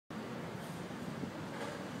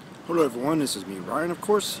Hello everyone, this is me, Ryan, of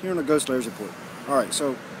course, here on the Ghost Layers Report. Alright,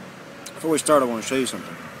 so, before we start I want to show you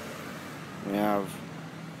something. We have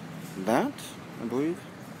that, I believe.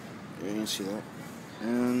 Yeah, you can see that.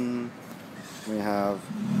 And we have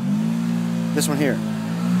this one here.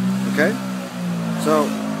 Okay? So,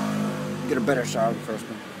 get a better shot of the first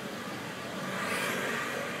one.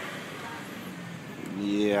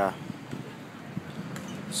 Yeah.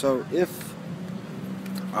 So, if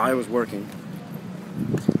I was working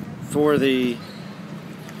for the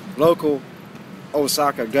local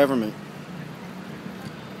Osaka government,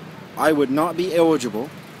 I would not be eligible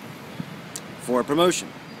for a promotion.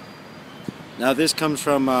 Now this comes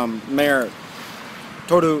from Mayor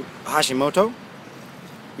Hashimoto.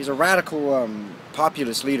 He's a radical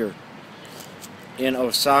populist leader in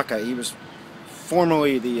Osaka. He was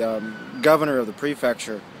formerly the governor of the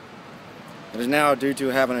prefecture. It is now, due to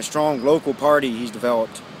having a strong local party he's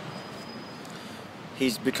developed,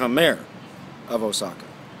 he's become mayor of Osaka.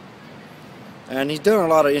 And he's done a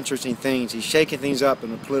lot of interesting things. He's shaking things up in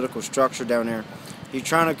the political structure down there. He's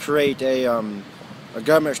trying to create a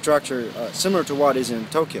government structure similar to what is in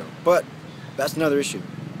Tokyo. But that's another issue.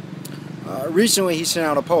 Recently he sent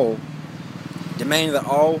out a poll demanding that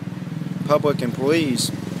all public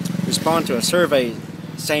employees respond to a survey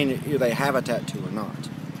saying if they have a tattoo or not.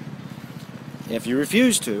 If you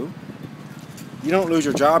refuse to, you don't lose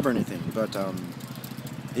your job or anything, but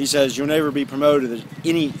he says you'll never be promoted to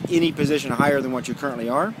any position higher than what you currently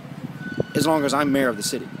are, as long as I'm mayor of the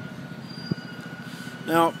city.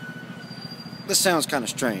 Now, this sounds kind of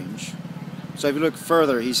strange. So if you look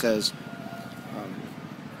further, he says,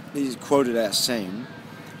 he's quoted as saying,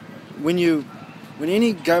 when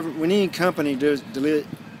any company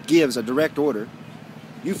gives a direct order,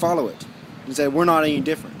 you follow it. He said, we're not any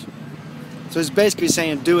different. So he's basically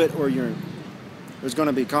saying, do it or there's going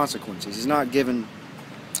to be consequences. He's not giving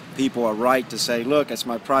people a right to say, look, it's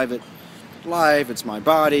my private life, it's my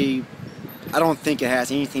body. I don't think it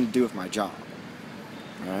has anything to do with my job.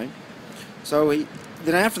 Alright? So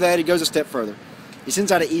then after that, he goes a step further. He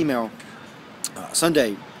sends out an email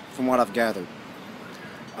Sunday, from what I've gathered,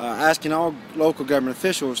 asking all local government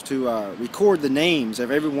officials to record the names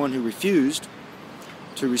of everyone who refused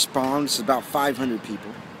to respond. This is about 500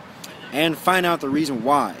 people. And find out the reason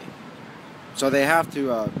why. So they have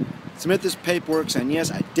to submit this paperwork saying,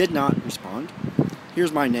 yes, I did not respond.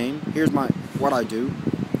 Here's my name. Here's what I do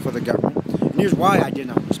for the government. And here's why I did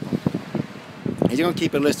not respond. He's going to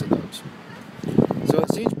keep a list of those. So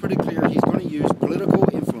it seems pretty clear he's going to use political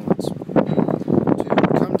influence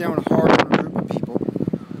to come down hard on a group of people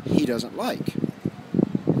he doesn't like.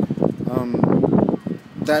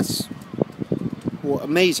 That's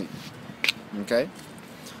amazing. Okay?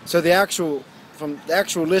 So from the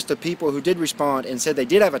actual list of people who did respond and said they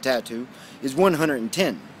did have a tattoo is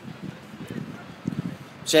 110.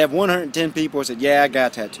 So you have 110 people who said, yeah, I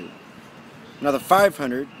got a tattoo. Another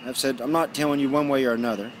 500 have said, I'm not telling you one way or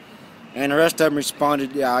another. And the rest of them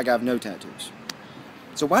responded, yeah, I got no tattoos.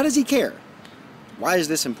 So why does he care? Why is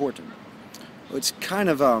this important? Well, it's kind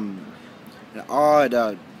of an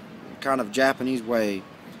odd kind of Japanese way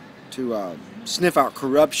to sniff out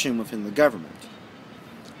corruption within the government.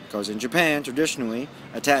 Because in Japan, traditionally,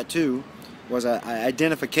 a tattoo was an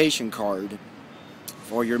identification card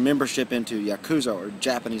for your membership into Yakuza or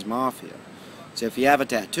Japanese Mafia. So if you have a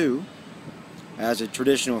tattoo, as a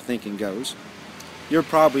traditional thinking goes, you're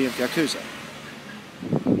probably in Yakuza.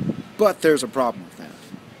 But there's a problem with that.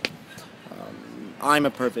 I'm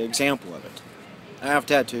a perfect example of it. I have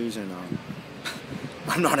tattoos and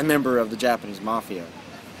I'm not a member of the Japanese Mafia.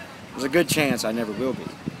 There's a good chance I never will be.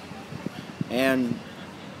 And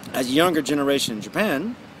as a younger generation in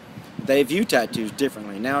Japan, they view tattoos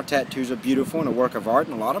differently. Now tattoos are beautiful and a work of art,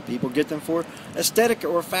 and a lot of people get them for aesthetic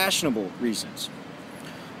or fashionable reasons.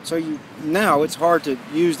 So now it's hard to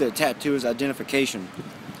use the tattoo as identification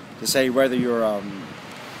to say whether you're a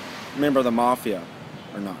member of the Mafia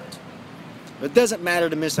or not. But it doesn't matter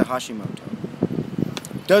to Mr. Hashimoto.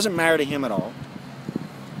 It doesn't matter to him at all.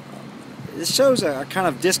 This shows a kind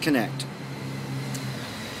of disconnect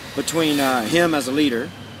between him as a leader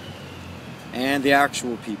and the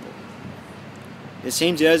actual people. It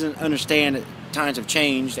seems he doesn't understand that times have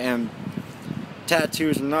changed and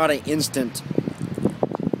tattoos are not an instant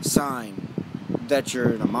sign that you're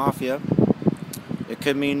in a mafia. It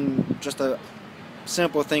could mean just a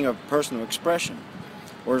simple thing of personal expression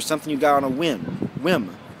or something you got on a whim.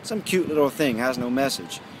 Some cute little thing, has no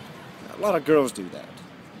message. A lot of girls do that.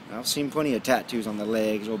 I've seen plenty of tattoos on the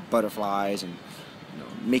legs, little butterflies and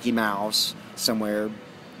Mickey Mouse somewhere,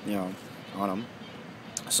 on them.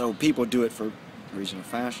 So people do it for a reason of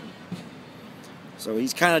fashion. So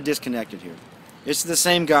he's kind of disconnected here. It's the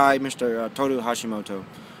same guy, Mr. Toru Hashimoto,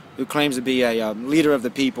 who claims to be a leader of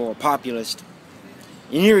the people, a populist.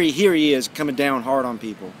 And here he is coming down hard on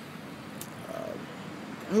people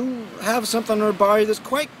who have something on their body that's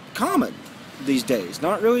quite common these days.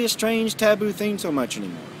 Not really a strange, taboo thing so much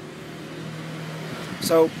anymore.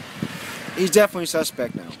 So, he's definitely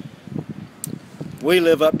suspect now. Will he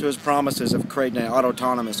live up to his promises of creating an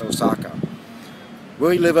autonomous Osaka? Will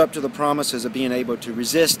he live up to the promises of being able to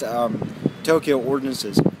resist Tokyo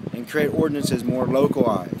ordinances and create ordinances more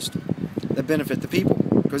localized that benefit the people?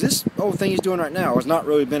 Because this whole thing he's doing right now is not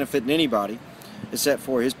really benefiting anybody except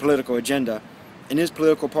for his political agenda and his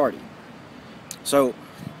political party. So,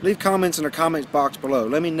 leave comments in the comments box below.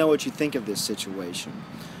 Let me know what you think of this situation.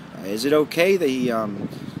 Is it okay that he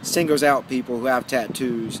singles out people who have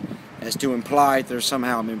tattoos as to imply that they're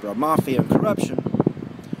somehow a member of mafia and corruption?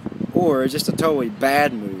 Or is this a totally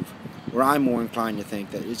bad move where I'm more inclined to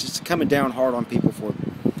think that it's just coming down hard on people for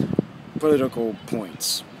political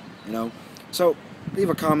points, you know? So, leave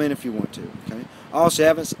a comment if you want to, okay? Also,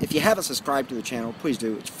 if you haven't subscribed to the channel, please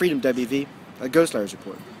do. It's Freedom WV, a Ghost Layers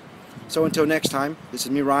Report. So until next time, this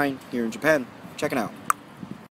is me, Ryan, here in Japan, checking out.